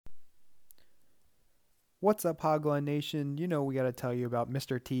What's up, Hogline Nation? You know we gotta tell you about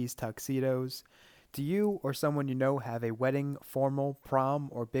Mr. T's Tuxedos. Do you or someone you know have a wedding, formal, prom,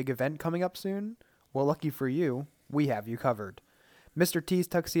 or big event coming up soon? Well, lucky for you, we have you covered. Mr. T's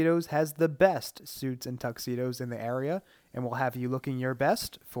Tuxedos has the best suits and tuxedos in the area and will have you looking your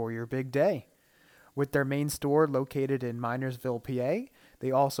best for your big day. With their main store located in Minersville, PA,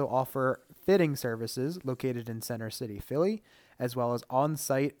 they also offer fitting services located in Center City, Philly, as well as on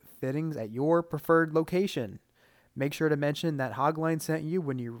site fittings at your preferred location. Make sure to mention that Hogline sent you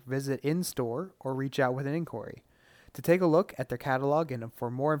when you visit in store or reach out with an inquiry. To take a look at their catalog and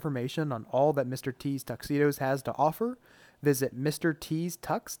for more information on all that Mr. T's Tuxedos has to offer, visit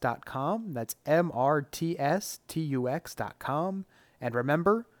mrtstux.com. That's MRTSTUX.com. And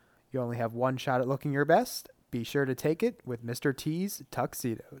remember, you only have one shot at looking your best. Be sure to take it with Mr. T's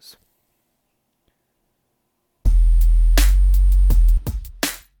Tuxedos.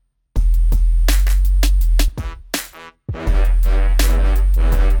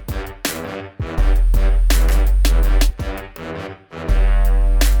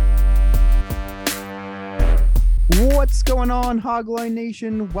 What's going on, Hogline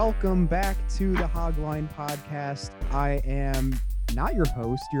Nation? Welcome back to the Hogline Podcast. I am not your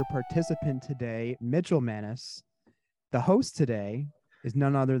host, your participant today, Mitchell Manis. The host today is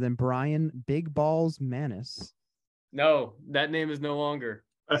none other than Brian Big Balls Manis. No, that name is no longer.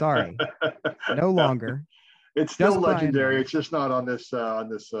 Sorry, no longer. It's still Just legendary. Brian. It's just not on this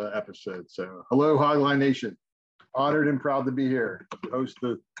episode. So, hello, Hogline Nation. Honored and proud to be here to host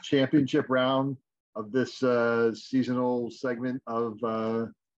the championship round of this seasonal segment of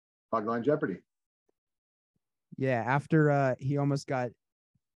Hogline Jeopardy. Yeah, after he almost got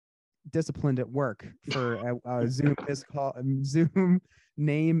disciplined at work for a Zoom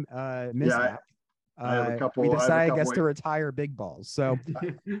name mishap. I have a couple. We decided, I guess, couple, to retire Big Balls. So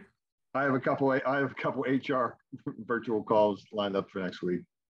I have a couple HR virtual calls lined up for next week.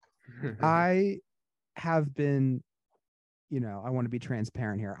 I have been, I want to be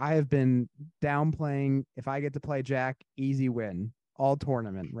transparent here. I have been downplaying, if I get to play Jack, easy win all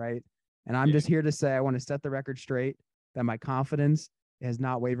tournament, right? And I'm just here to say, I want to set the record straight that my confidence has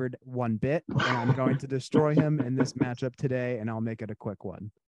not wavered one bit, and I'm going to destroy him in this matchup today, and I'll make it a quick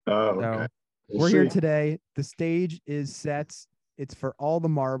one. Oh, okay. So we're here today. The stage is set. It's for all the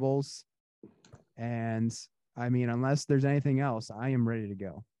marbles. And I mean, unless there's anything else, I am ready to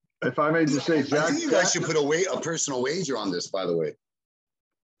go. If I may just say, Jack, I think you guys should put a personal wager on this, by the way.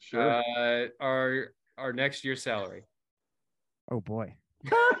 Sure. Our next year's salary. Oh boy.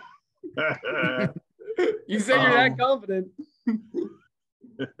 You said you're that confident.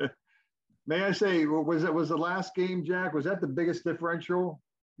 May I say, was the last game, Jack? Was that the biggest differential?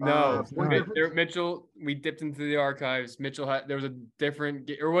 No, No. Mitchell. We dipped into the archives. Mitchell there was a different,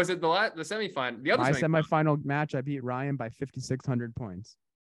 or was it the semifinal? The other My semifinal match, I beat Ryan by 5,600 points.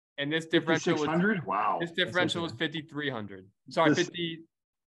 And this differential was 600. Wow. This differential was 5,300. Sorry,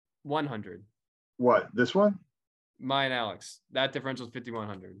 5,100. What? This one? Mine, Alex. That differential is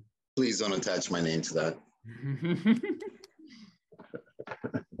 5,100. Please don't attach my name to that.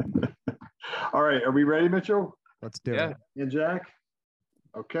 All right. Are we ready, Mitchell? Let's do it. And Jack?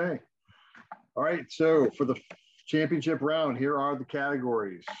 Okay. All right. So for the championship round, here are the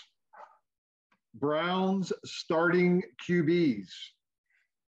categories. Browns starting QBs.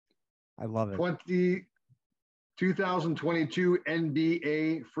 I love it. 2022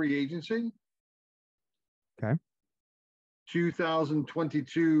 NBA free agency. Okay.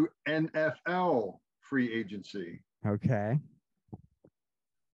 2022 NFL free agency. Okay.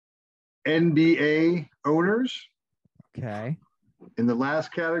 NBA owners. Okay. In the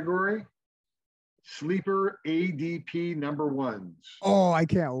last category, sleeper ADP number ones. Oh, I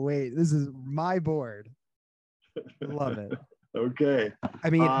can't wait. This is my board. Love it. Okay. I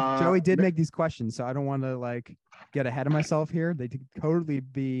mean, Joey did make these questions, so I don't want to get ahead of myself here. They could totally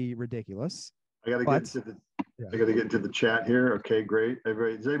be ridiculous. I got to get into the chat here. Okay, great.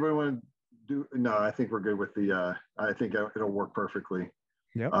 Everybody, does anybody want to do? No, I think we're good with the. I think it'll work perfectly.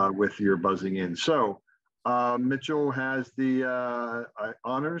 Yep. With your buzzing in. So, Mitchell has the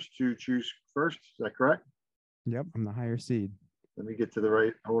honors to choose first. Is that correct? Yep, I'm the higher seed. Let me get to the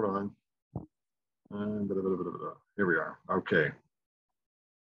right. Hold on. Here we are. Okay.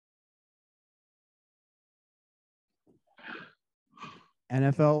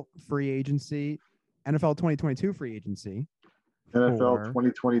 NFL free agency, NFL 2022 free agency. NFL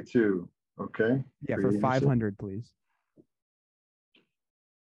 2022. Okay. Yeah, for 500, please.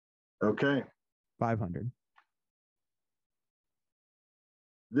 Okay. 500.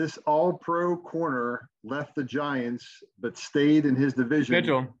 This all-pro corner left the Giants, but stayed in his division.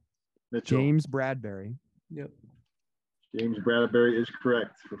 Mitchell. James Bradbury. Yep. James Bradbury is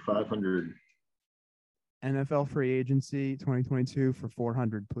correct for 500. NFL free agency 2022 for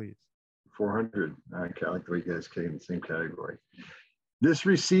 400, please. 400. Okay, I like the way you guys came in the same category. This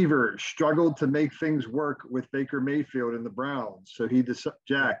receiver struggled to make things work with Baker Mayfield and the Browns. So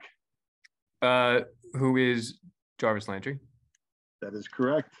Jack. Who is Jarvis Landry? That is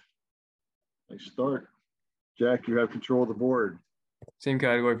correct. Nice start. Jack, you have control of the board. Same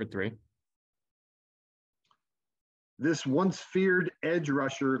category for 3. This once feared edge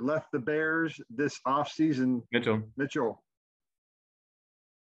rusher left the Bears this offseason. Mitchell.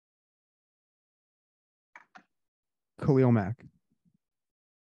 Khalil Mack.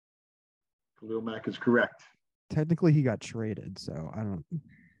 Khalil Mack is correct. Technically, he got traded, so I don't.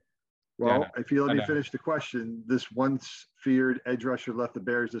 Well, Yeah, if you let me finish the question, this once feared edge rusher left the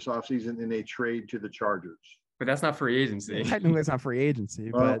Bears this offseason in a trade to the Chargers. But that's not free agency. Technically, it's not free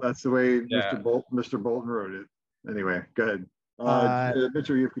agency, Well, but that's the way Yeah. Mr. Bolton wrote it. Anyway, go ahead.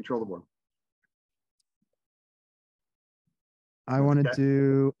 Mitchell, you have control of the board. I want to Okay.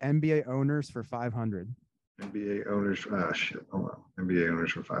 do NBA owners for 500. NBA owners. Shit. Hold on. NBA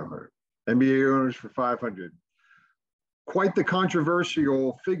owners for 500. NBA owners for 500. Quite the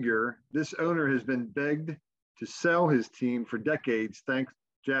controversial figure. This owner has been begged to sell his team for decades. Thanks,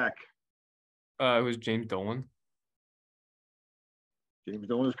 Jack. It was James Dolan. James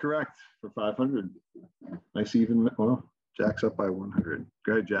Dolan is correct for 500. Nice even. Well, Jack's up by 100.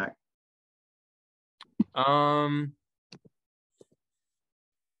 Go ahead, Jack.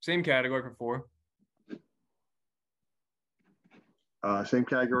 Same category for 4. Same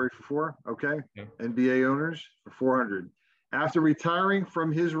category for 4. Okay. Yeah. NBA owners for 400. After retiring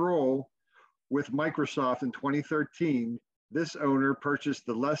from his role with Microsoft in 2013, this owner purchased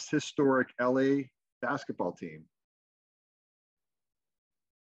the less historic LA basketball team.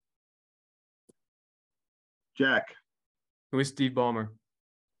 Jack. Who is Steve Ballmer?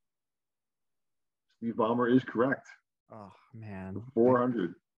 Steve Ballmer is correct. Oh man,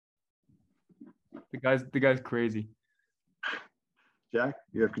 400. The guy's crazy. Jack,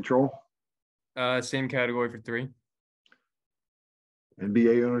 you have control. Same category for 3.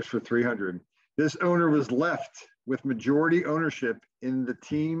 NBA owners for 300. This owner was left with majority ownership in the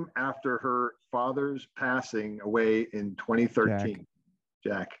team after her father's passing away in 2013.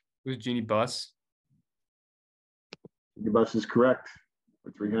 Jack. Who's Jeannie Buss? Jeannie Buss is correct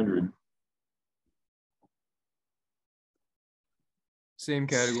for 300. Same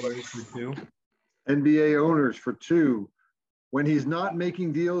category for 2. NBA owners for 2. When he's not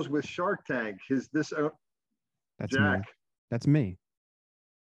making deals with Shark Tank, That's Jack. me. That's me.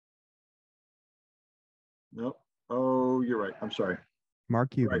 Nope. Oh, you're right. I'm sorry.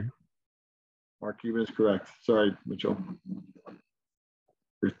 Mark Cuban. Right. Mark Cuban is correct. Sorry, Mitchell.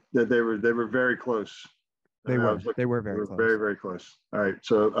 They were very close. They were very close. Very, very close. All right.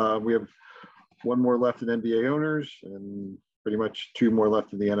 So we have one more left in NBA owners and pretty much 2 more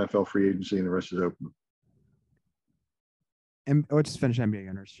left in the NFL free agency, and the rest is open. And let's just finish NBA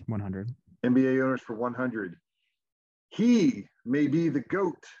owners 100. NBA owners for 100. He may be the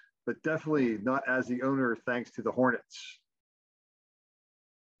GOAT, but definitely not as the owner thanks to the Hornets.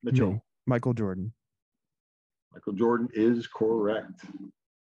 Mitchell. Me. Michael Jordan. Michael Jordan is correct.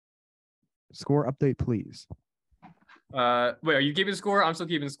 Score update, please. Wait, are you keeping score? I'm still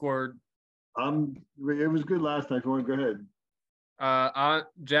keeping score. It was good last night. If you want to go ahead.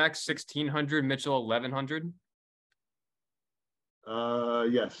 Jack 1600, Mitchell 1100.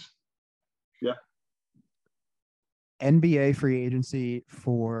 Yes. Yeah. NBA free agency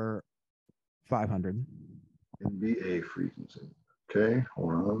for 500. NBA free agency. Okay,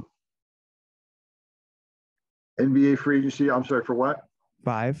 hold on. NBA free agency. I'm sorry, for what?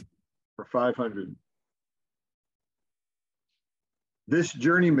 5. For 500. This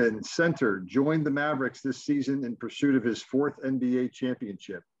journeyman center joined the Mavericks this season in pursuit of his 4th NBA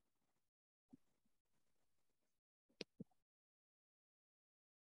championship.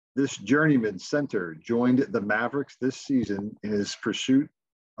 This journeyman center joined the Mavericks this season in his pursuit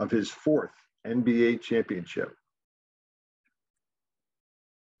of his 4th NBA championship.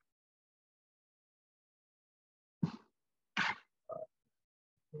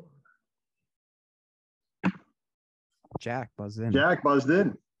 Jack buzzed in. Jack buzzed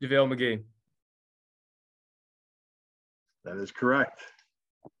in. JaVale McGee. That is correct.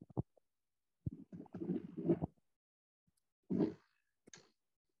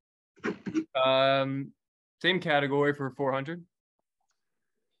 Same category for 400.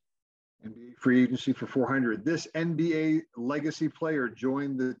 NBA free agency for 400. This NBA legacy player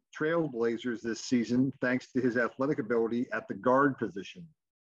joined the Trailblazers this season thanks to his athletic ability at the guard position.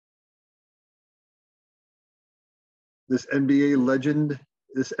 This NBA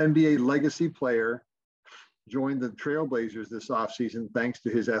legacy player joined the Trailblazers this offseason thanks to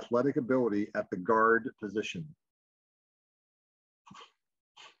his athletic ability at the guard position.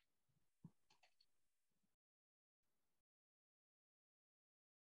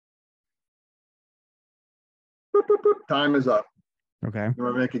 Boop, boop, boop. Time is up. Okay. You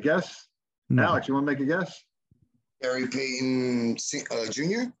want to make a guess? No. Alex, you want to make a guess? Gary Payton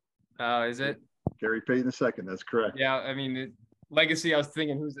Jr.? Is it? Gary Payton II. That's correct. Yeah, I mean, legacy. I was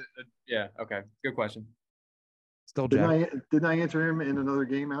thinking, who's it? Yeah. Okay. Good question. Still Jack. Didn't I answer him in another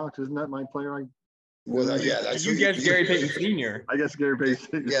game, Alex? Isn't that my player? Well, yeah, that's You guessed Gary Payton Sr. I guess Gary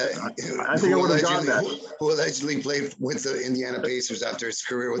Payton. Yeah, I think I would have gone that. Who allegedly played with the Indiana Pacers after his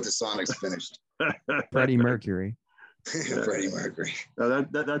career with the Sonics finished. Freddie Mercury. Freddie Mercury. No,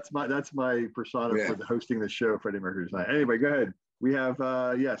 that's my persona for the hosting the show, Freddie Mercury tonight. Anyway, go ahead. We have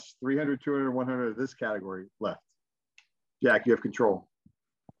 300, 200, 100 of this category left. Jack, you have control.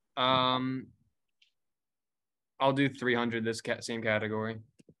 I'll do 300 this same category.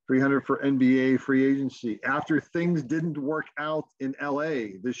 300 for NBA free agency. After things didn't work out in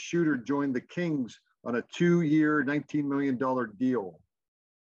LA, the shooter joined the Kings on a 2-year, $19 million deal.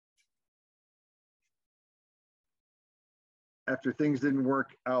 After things didn't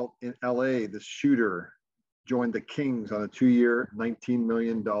work out in LA, the shooter joined the Kings on a 2-year, $19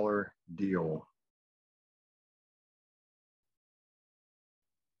 million deal.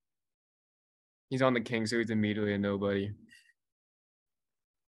 He's on the Kings, so he's immediately a nobody.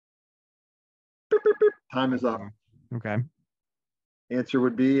 Beep, beep, beep. Time is up. Okay. Answer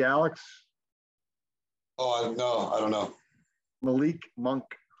would be Alex. Oh, no, I don't know. Malik Monk.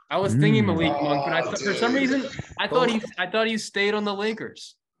 I was thinking Malik Monk, but for some dude. reason I thought he stayed on the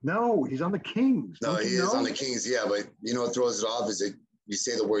Lakers. No, he's on the Kings. No, Don't he you is know? on the Kings, yeah, but you know what throws it off is that you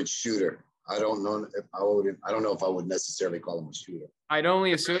say the word shooter. I don't know if I would necessarily call him a shooter. I'd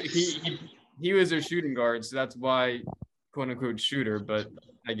only assume he was a shooting guard, so that's why quote unquote shooter, but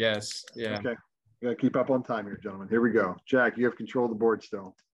I guess, yeah. Okay. You gotta keep up on time here, gentlemen. Here we go. Jack, you have control of the board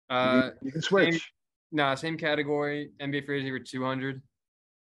still. You can switch. Same category, NBA free agency for 200.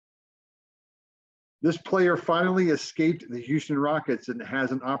 This player finally escaped the Houston Rockets and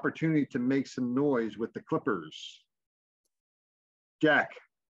has an opportunity to make some noise with the Clippers. Jack.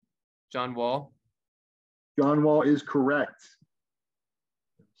 John Wall. John Wall is correct.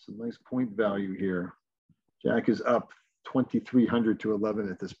 Some nice point value here. Jack is up 2,300 to 11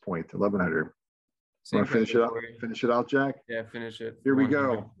 at this point, 1,100. Want to finish it up? Finish it out, Jack? Yeah, finish it. Here we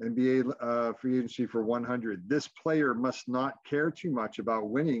go. NBA free agency for 100. This player must not care too much about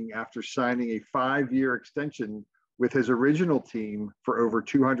winning after signing a 5-year extension with his original team for over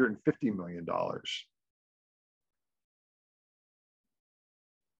 $250 million.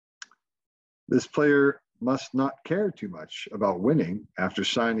 This player must not care too much about winning after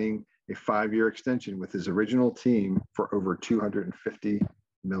signing a 5-year extension with his original team for over $250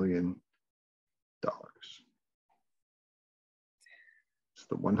 million. It's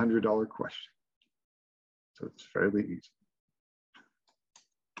the $100 question. So it's fairly easy.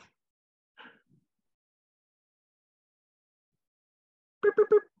 Beep, beep,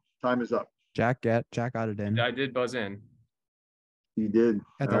 beep. Time is up. Jack got it in. I did buzz in. He did.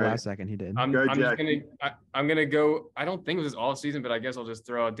 At the last second, he did. I'm Go, just Jack. gonna go. I don't think it was all season, but I guess I'll just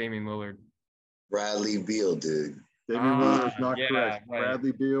throw out Damian Lillard. Bradley Beal, dude. Damian Lillard is not yeah, correct. right.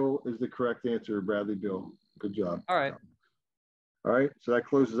 Bradley Beal is the correct answer. Bradley Beal. Good job. All right. All right. So that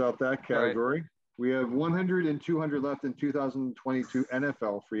closes out that category. We have 100 and 200 left in 2022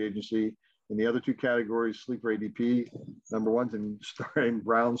 NFL free agency. In the other two categories, sleeper ADP, number ones, and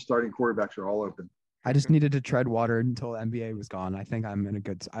Browns starting quarterbacks are all open. I just needed to tread water until NBA was gone. I think I'm in a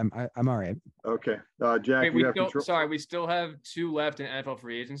good. I'm all right. Okay, Jack, Wait, you have control. we still have 2 left in NFL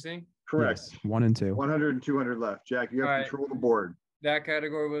free agency. Correct. Yes, 1 and 2. 100 and 200 left. Jack, you have All right. control of the board. That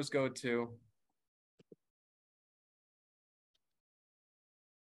category was go to.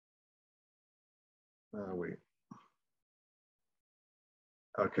 Wait.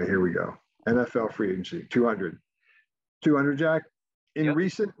 Okay, here we go. NFL free agency, 200. 200, Jack. In Yep.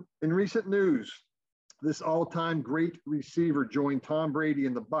 recent news, this all-time great receiver joined Tom Brady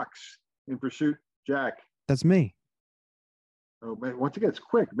and the Bucks in pursuit. Jack. That's me, Oh man, once again, it's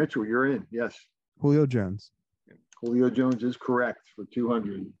quick. Mitchell, you're in. Yes. Julio Jones. Julio Jones is correct for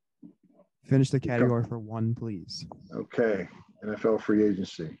 200. Finish the category for 1, please. Okay, NFL free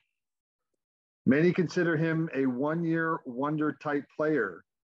agency. Many consider him a one-year wonder type player,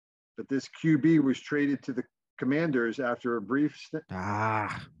 but this QB was traded to the Commanders after a brief stint.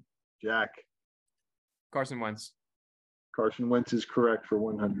 Jack. Carson Wentz. Carson Wentz is correct for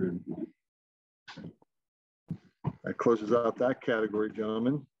 100. That closes out that category,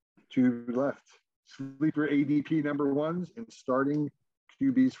 gentlemen. 2 left. Sleeper ADP number ones and starting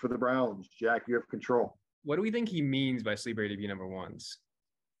QBs for the Browns. Jack, you have control. What do we think he means by sleeper ADP number ones?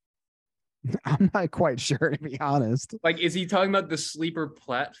 I'm not quite sure, to be honest. Like, is he talking about the sleeper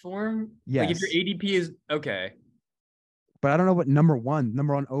platform? Yes. Like, if your ADP is okay. But I don't know what number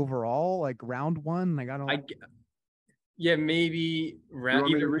one overall, like round one. Like I don't. Yeah, maybe want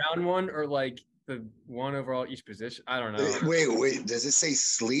me to either round one or like the one overall each position. I don't know. Wait. Does it say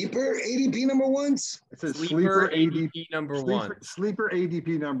sleeper ADP number ones? It says Sleeper ADP number one. Sleeper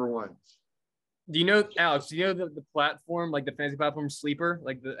ADP number ones. Do you know, Alex? Do you know the platform, like the fantasy platform Sleeper,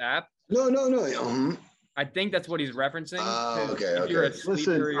 like the app? No. I think that's what he's referencing. Okay. If you're a sleeper,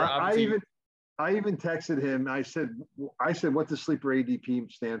 Listen, you're obviously. I even texted him. I said, what does sleeper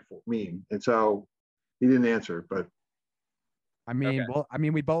ADP stand for? Mean? And so he didn't answer. But I mean, okay.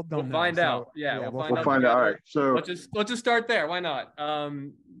 we both don't know. Find out. Yeah, we'll find out. All right. So let's just start there. Why not?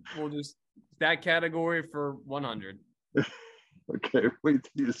 We'll just that category for 100. Okay. Wait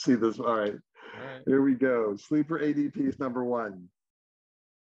till you see this. All right. Here we go. Sleeper ADP is number one.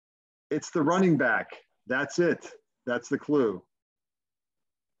 It's the running back. That's it. That's the clue.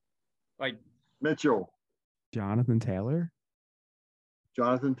 Like Mitchell. Jonathan Taylor.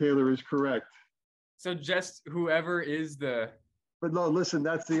 Jonathan Taylor is correct. So just whoever is the. But no, listen.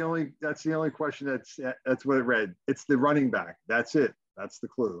 That's the only question. That's what it read. It's the running back. That's it. That's the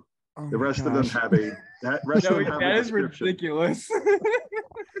clue. Oh the rest of them have a. That is ridiculous.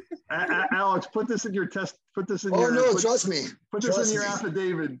 Alex, put this in your test. Put this in trust me. Put this in your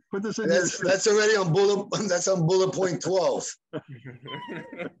affidavit. Put this in that's already on bullet. That's on bullet point 12.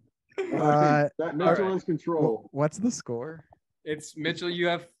 That Mitchell has control. What's the score? It's Mitchell. You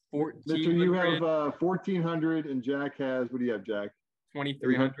have 14. Mitchell, you have 1,400, and Jack has. What do you have, Jack?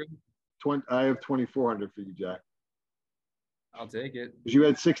 2,300. I have 2,400 for you, Jack. I'll take it. Because you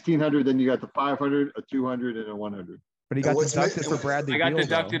had 1,600, then you got the 500, a 200, and a 100. But he got deducted for Bradley. I got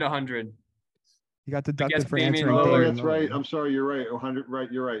deducted 100. He got deducted for Damian answering. Lillard. That's right. I'm sorry. You're right. 100. Right.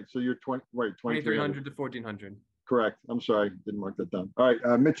 You're right. So you're 2,300 to 1,400. Correct. I'm sorry. Didn't mark that down. All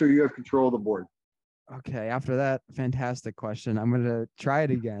right, Mitchell, you have control of the board. Okay. After that fantastic question, I'm going to try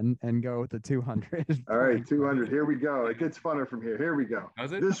it again and go with the 200. All right, 200. Here we go. It gets funner from here. Here we go.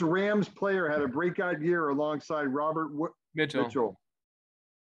 Does it? This Rams player had a breakout year alongside Robert Mitchell.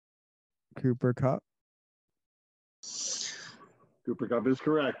 Cooper Kupp. Cooper Kupp is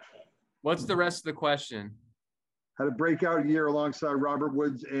correct. What's the rest of the question? Had a breakout year alongside Robert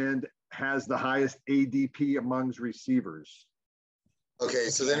Woods and has the highest ADP amongst receivers. Okay,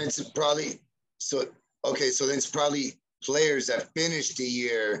 so then it's probably players that finished the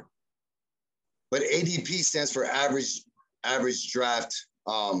year, but ADP stands for average draft.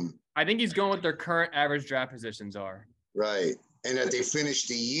 I think he's going with their current average draft positions are. Right, and that they finished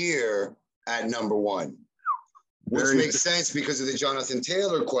the year at number one. Which makes sense because of the Jonathan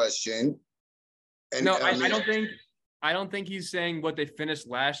Taylor question. And no, I don't think he's saying what they finished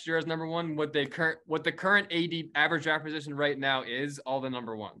last year as number one. What the current AD average draft position right now is all the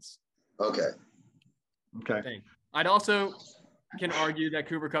number ones. Okay. I'd also can argue that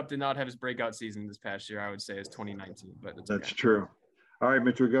Cooper Kupp did not have his breakout season this past year. I would say is 2019, but that's true. All right,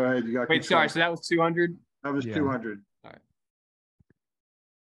 Mitchell, go ahead. You got. Wait, sorry. So that was 200. That was 200. All right.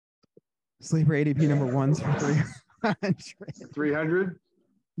 Sleeper ADP number one's for 300. 300?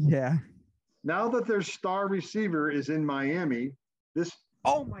 Yeah. Now that their star receiver is in Miami, this.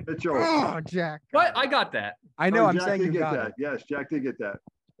 Oh my Mitchell. God, Jack. What? I got that. I know. I'm Jack saying you did got that. it. Yes, Jack did get that.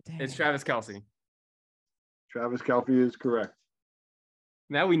 Damn. It's Travis Kelce. Travis Kelce is correct.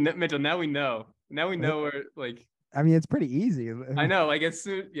 Now we know, Mitchell. Now we know. Now we know where, like. I mean, it's pretty easy. I know. Like it's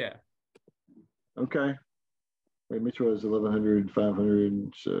yeah. Okay. Wait, Mitchell has 1,100,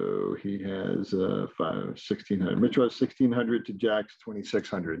 500, so he has 1,600. Mitchell has 1,600 to Jack's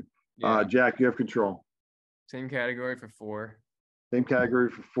 2,600. Yeah. Jack, you have control. Same category for 4. Same category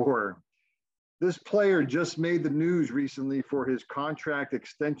for 4. This player just made the news recently for his contract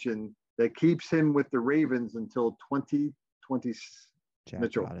extension that keeps him with the Ravens until 2020.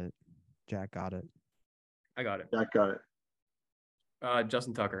 Mitchell. Got it. Jack got it. I got it. Jack got it.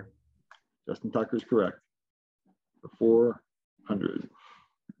 Justin Tucker. Justin Tucker is correct. For 400.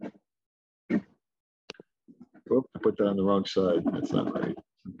 Oop, I put that on the wrong side. That's not right.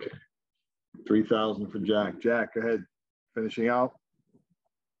 Okay. 3,000 for Jack. Jack, go ahead. Finishing out.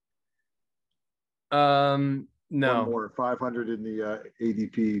 No. One more. 500 in the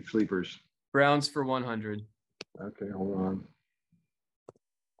ADP sleepers. Browns for 100. Okay, hold on.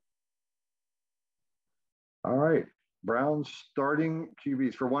 All right. Browns starting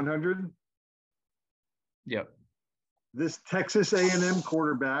QBs for 100. Yep. This Texas A&M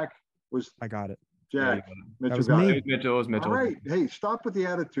quarterback was I got it. Jack. Yeah, Mitchell was got me. it. Mitchell is Mitchell. All right. Hey, stop with the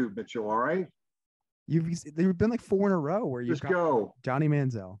attitude, Mitchell. All right. There've been like 4 in a row where you've Just got go. Johnny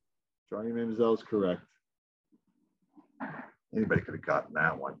Manziel. Johnny Manziel is correct. Anybody could have gotten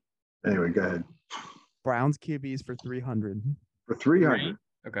that one. Anyway, go ahead. Browns QBs for 300. For 300.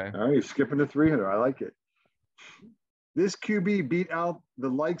 Okay. All right, you're skipping to 300. I like it. This QB beat out the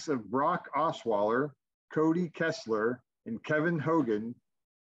likes of Brock Osweiler, Cody Kessler, and Kevin Hogan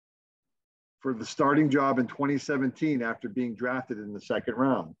for the starting job in 2017 after being drafted in the second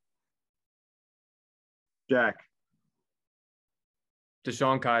round. Jack.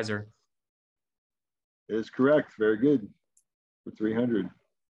 Deshaun Kaiser. Is correct. Very good. For 300.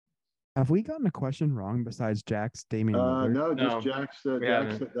 Have we gotten a question wrong besides Jack's Damian Lillard? No, No, just Jack's we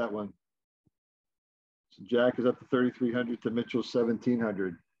haven't. hit that one. So Jack is up to 3,300 to Mitchell's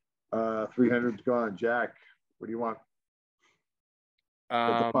 1,700. 300's gone. Jack, what do you want?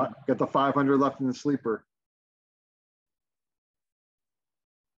 Got the 500 left in the sleeper.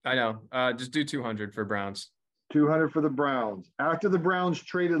 I know. Just do 200 for Browns. 200 for the Browns. After the Browns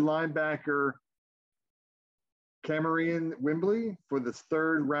traded linebacker Cameron Wimbley for the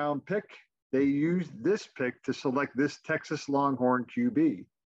 3rd round pick, they used this pick to select this Texas Longhorn QB.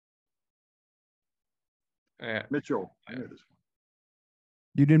 Yeah, Mitchell. I know this one.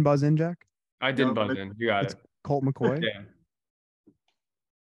 You didn't buzz in, Jack? I didn't No, buzz in. You got It's it. Colt McCoy? Yeah.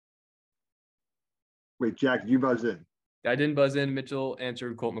 Wait, Jack, you buzz in. I didn't buzz in. Mitchell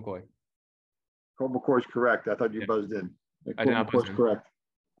answered Colt McCoy. Colt McCoy's correct. I thought you Yeah. buzzed in. I did not Colt buzz McCoy's in. correct.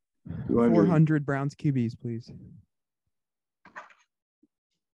 200. 400 Browns QBs, please.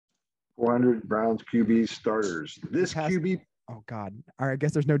 400 Browns QB starters. This Has- QB. Oh God! All right, I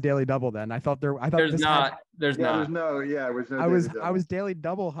guess there's no daily double then. I thought There's this not. Had, There's Yeah, not. there's no. Yeah, it was no. I was daily I double. was daily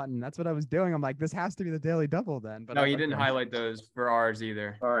double hunting. That's what I was doing. I'm like, this has to be the daily double then. But No, I- he didn't okay. highlight those for ours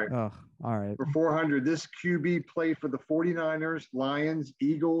either. All right. Oh, all right. For 400, this QB played for the 49ers, Lions,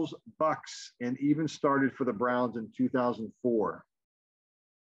 Eagles, Bucks, and even started for the Browns in 2004.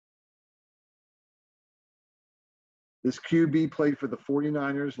 This QB played for the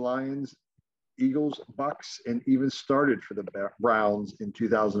 49ers, Lions, Eagles, Bucks, and even started for the Browns in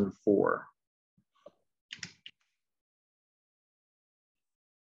 2004.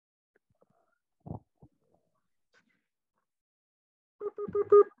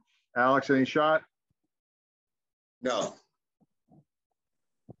 Alex, any shot? No.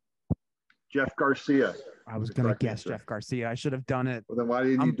 Jeff Garcia. I was the gonna correct guess answer. Jeff Garcia. I should have done it. Well, then why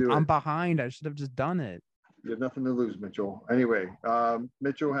didn't you do I'm it? behind. I should have just done it. You have nothing to lose, Mitchell. Anyway,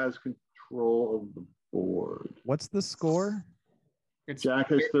 Mitchell has control of the board. What's the score? It's, Jack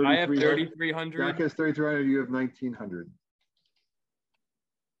has I have 3,300. 3,300. Jack has 3,300. You have 1,900.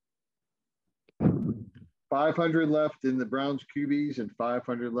 500 left in the Browns QBs and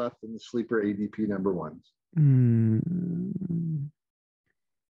 500 left in the sleeper ADP number ones. You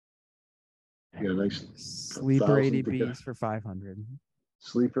got a nice Sleeper 1,000 to go. ADPs for 500.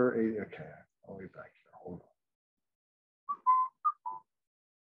 sleeper 80. Okay, I'll be back here. Hold on.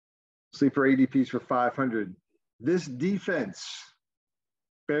 Sleeper ADPs for 500. This defense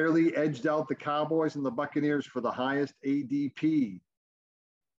barely edged out the Cowboys and the Buccaneers for the highest ADP.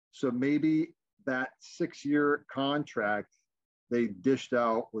 So maybe that 6-year contract they dished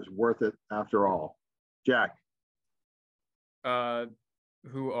out was worth it after all. Jack.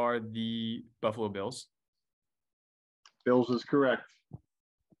 Who are the Buffalo Bills? Bills is correct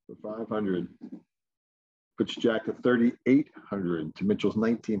for 500. Puts Jack at 3,800 to Mitchell's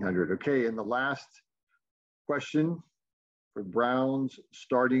 1,900. Okay, and the last question for Browns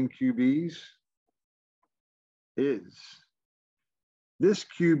starting QBs is this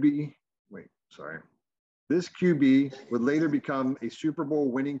QB. This QB would later become a Super Bowl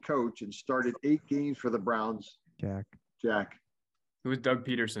winning coach and started 8 games for the Browns. Jack. Who is Doug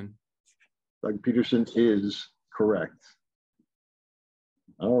Peterson? Doug Peterson is correct.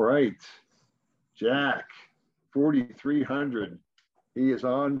 All right. Jack, 4,300. He is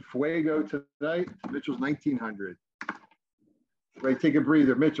on fuego tonight. Mitchell's 1,900. Right, take a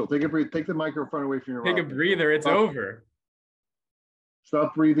breather. Mitchell, take a breather. Take the microphone away from your Take a mouth. breather. It's over.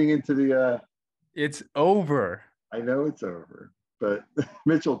 Stop breathing into the It's over. I know it's over, but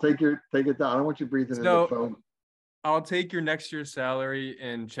Mitchell, take it down. I don't want you breathing in So- the phone. I'll take your next year's salary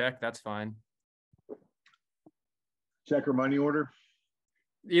and check. That's fine. Check or money order.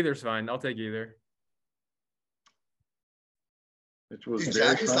 Either's fine. I'll take either. Mitchell was Dude, very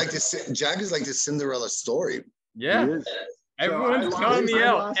Jack is like the Cinderella story. Yeah. He is. Everyone's So I counting me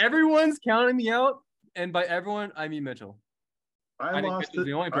lost- out. Everyone's counting me out. And by everyone, I mean Mitchell. I think lost Mitch is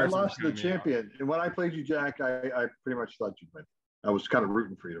the only I person lost to the that's counting me out. champion. And when I played you, Jack, I pretty much thought you'd win. I was kind of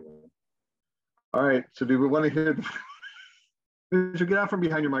rooting for you to win. All right. So do we want to hear so get out from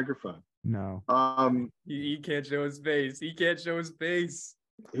behind your microphone? No. He can't show his face. He can't show his face.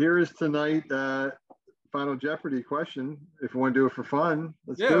 Here is tonight Final Jeopardy question. If you want to do it for fun,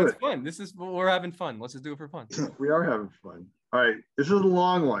 let's Yeah, do it's it. fun. We're having fun. Let's just do it for fun. We are having fun. All right. This is a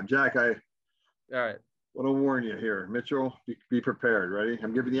long one. Jack, I All right. want to warn you here. Mitchell, be prepared. Ready?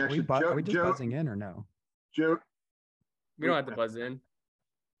 I'm giving the extra. Are we just buzzing in or no? Joe, We don't have to buzz in.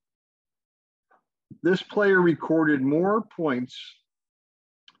 this player recorded more points,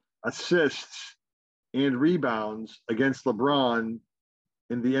 assists, and rebounds against LeBron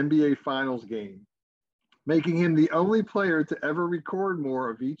in the NBA Finals game, making him the only player to ever record more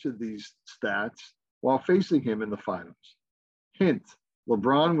of each of these stats while facing him in the finals. Hint,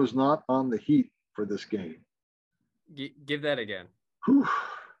 LeBron was not on the Heat for this game. Give that again. Whew.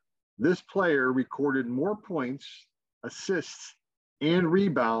 This player recorded more points, assists, and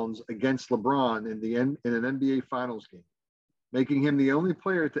rebounds against LeBron in an NBA Finals game, making him the only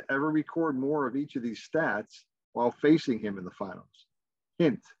player to ever record more of each of these stats while facing him in the finals.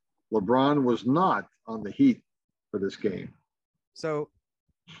 Hint, LeBron was not on the Heat for this game. So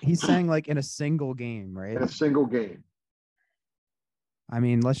he's saying like in a single game, right? In a single game. I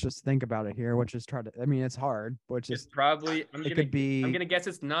mean, let's just think about it here. Let's just try to. I mean, it's hard, but It's just probably. it could be. I'm gonna guess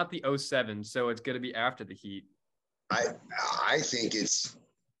it's not the 07, so it's gonna be after the Heat. I think it's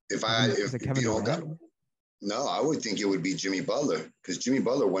if Is it if Kevin you don't got Durant? no, I would think it would be Jimmy Butler because Jimmy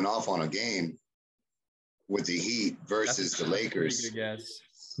Butler went off on a game with the Heat versus the Lakers. Pretty good guess.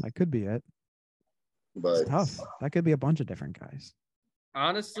 That could be it. But It's tough. That could be a bunch of different guys.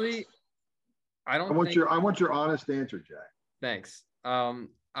 Honestly, I don't. I want your honest answer, Jack. Thanks.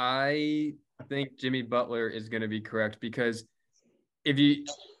 I think Jimmy Butler is going to be correct because if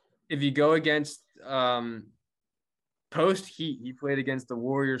you go against post Heat, he played against the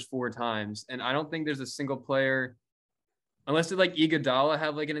Warriors 4 times, and I don't think there's a single player, unless did like Iguodala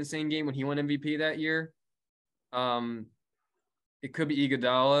have like an insane game when he won MVP that year. It could be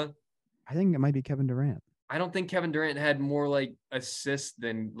Iguodala. I think it might be Kevin Durant. I don't think Kevin Durant had more like assists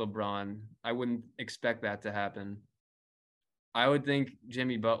than LeBron. I wouldn't expect that to happen. I would think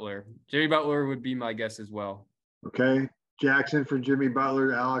Jimmy Butler. Jimmy Butler would be my guess as well. Okay. Jackson for Jimmy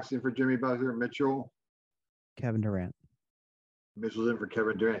Butler, Alex in for Jimmy Butler, Mitchell. Kevin Durant. Mitchell's in for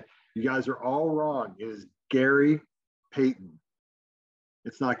Kevin Durant. You guys are all wrong. It is Gary Payton.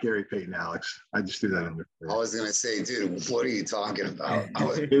 It's not Gary Payton, Alex. I just threw that in there. I was gonna say, dude, what are you talking about?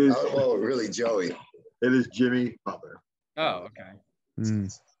 It Really, Joey? is Jimmy Butler. Oh, okay.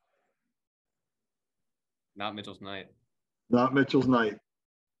 Mm. Not Mitchell's night. Not Mitchell's night.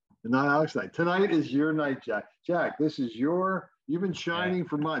 And not Alex's night. Tonight is your night, Jack. Jack, this is you've been shining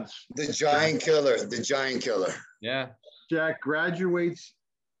for months. The giant killer. The giant killer. Yeah. Jack graduates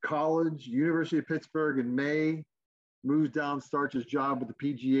college, University of Pittsburgh in May, moves down, starts his job with the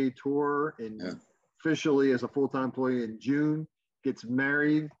PGA Tour, and officially as a full-time employee in June, gets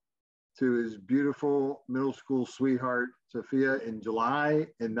married to his beautiful middle school sweetheart, Sophia, in July,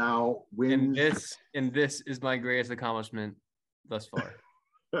 and now wins. And this is my greatest accomplishment thus far.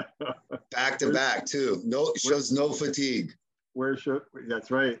 Back to back, too. No, shows no fatigue.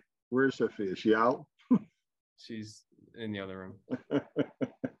 That's right. Where's Sophia? Is she out? She's in the other room.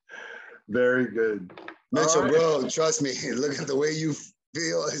 Very good. Mitchell, right. bro, trust me. Look at the way you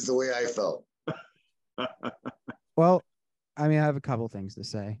feel is the way I felt. Well, I mean, I have a couple things to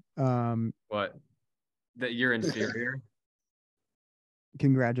say. What? That you're inferior?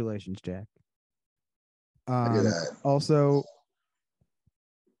 Congratulations, Jack. Look at that. Also,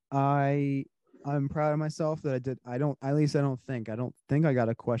 I'm proud of myself that I don't think I got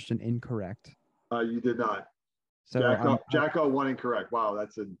a question incorrect. You did not. So Jack won incorrect. Wow,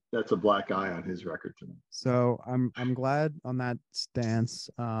 that's a black eye on his record tonight. So I'm glad on that stance.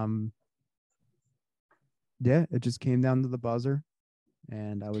 Yeah, it just came down to the buzzer,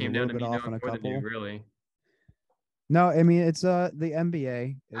 and I was a little bit off on a couple. Really? No, I mean it's the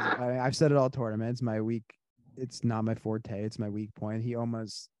NBA. I've said it all tournament. It's my weak. It's not my forte. It's my weak point. He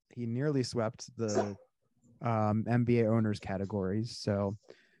nearly swept the NBA owners categories. So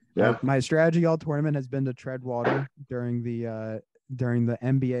yeah, my strategy all tournament has been to tread water during the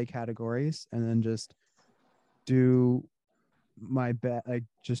NBA categories, and then just do my bet. Like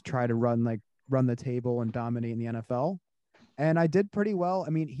just try to run the table and dominate in the NFL. And I did pretty well. I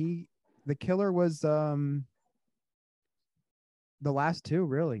mean, the killer was the last two,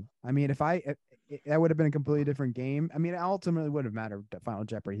 really. I mean, that would have been a completely different game. I mean, it ultimately would have mattered to Final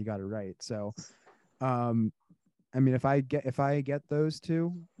Jeopardy. He got it right. So, I mean, if I get those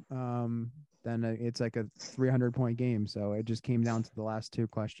two, then it's like a 300-point game. So it just came down to the last two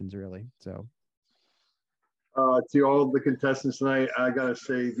questions, really. So to all the contestants tonight, I gotta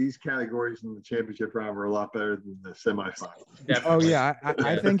say these categories in the championship round were a lot better than the semifinals. oh Definitely. yeah,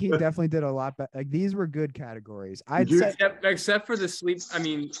 I think he definitely did a lot better. Like these were good categories. I'd you- say Except for the sleep. I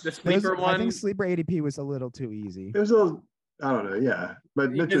mean, the those, sleeper I one. think sleeper ADP was a little too easy. It was a little, I don't know, yeah.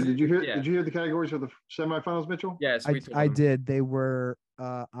 But Mitchell, Because- did you hear? yeah. Did you hear the categories for the semifinals, Mitchell? Yes, we told I them. did. They were.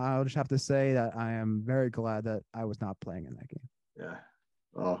 I'll just have to say that I am very glad that I was not playing in that game. Yeah.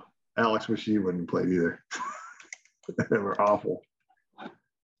 Oh, Alex wish he wouldn't play either. They were awful.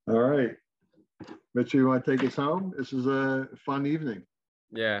 All right, Mitchell, you want to take us home? This is a fun evening.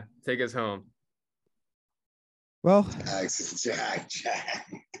 Yeah, take us home. Well, Jack.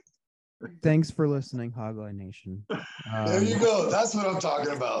 thanks for listening, Hogline Nation. There you go. That's what I'm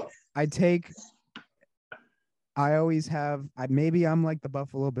talking about. I always have. Maybe I'm like the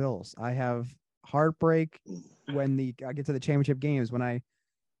Buffalo Bills. I have heartbreak when I get to the championship games. When I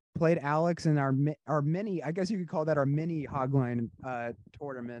played Alex in our mini, I guess you could call that our mini Hogline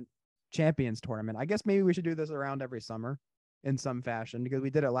tournament, champions tournament. I guess maybe we should do this around every summer in some fashion because we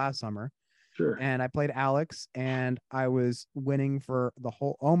did it last summer. Sure. And I played Alex and I was winning for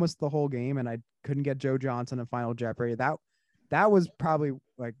almost the whole game, and I couldn't get Joe Johnson in Final Jeopardy. That was probably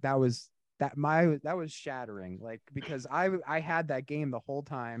like that was shattering, like, because I had that game the whole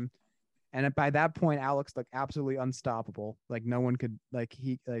time. And by that point, Alex looked absolutely unstoppable. Like no one could,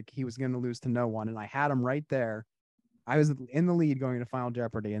 he was going to lose to no one. And I had him right there. I was in the lead going to Final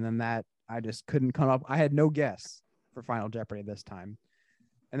Jeopardy. And then I just couldn't come up. I had no guess for Final Jeopardy this time.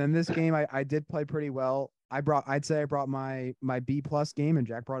 And then this game, I did play pretty well. I'd say I brought my B+ game, and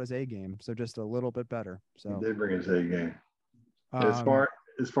Jack brought his A game. So just a little bit better. So He did bring his A game. As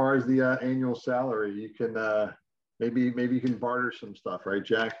far as the annual salary, you can maybe you can barter some stuff, right,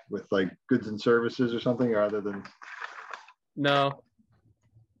 Jack, with like goods and services or something, rather than. No.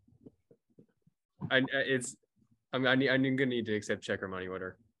 I'm gonna need to accept check or money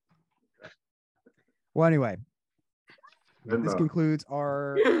order. well, anyway, this Venmo. concludes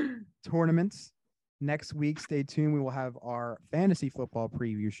our tournaments. Next week, stay tuned. We will have our fantasy football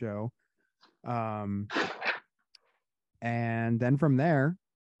preview show. And then from there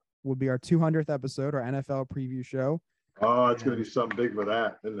will be our 200th episode, our NFL preview show. Oh, it's going to be something big with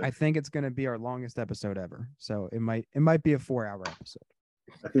that, isn't it? I think it's going to be our longest episode ever. So it might be a 4-hour episode.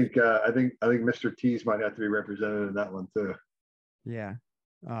 I think Mr. T's might have to be represented in that one too. Yeah.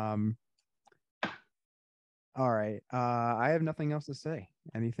 All right. I have nothing else to say.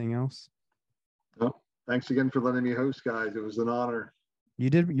 Anything else? No. Thanks again for letting me host, guys. It was an honor. You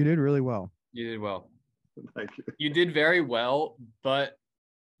did really well. You did well. Thank you. You did very well, but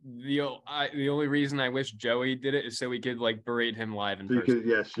the only reason I wish Joey did it is so we could like berate him live in person.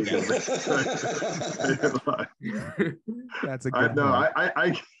 Yes, you did. That's a good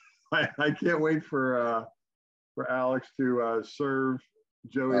I can't wait for Alex to serve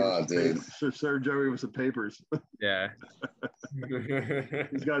Joey. Serve Joey with some papers. Yeah.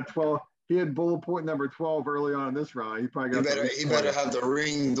 He's got 12. He had bullet point number 12 early on in this round. He probably got. He better have the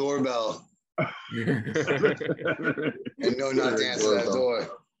Ring doorbell. And no, not to answer that door.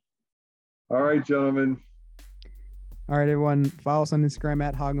 All right, gentlemen. All right, everyone. Follow us on Instagram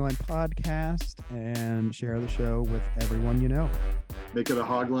at Hogline Podcast and share the show with everyone you know. Make it a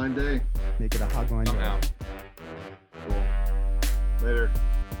Hogline day. Make it a Hogline day. Somehow. Cool. Later.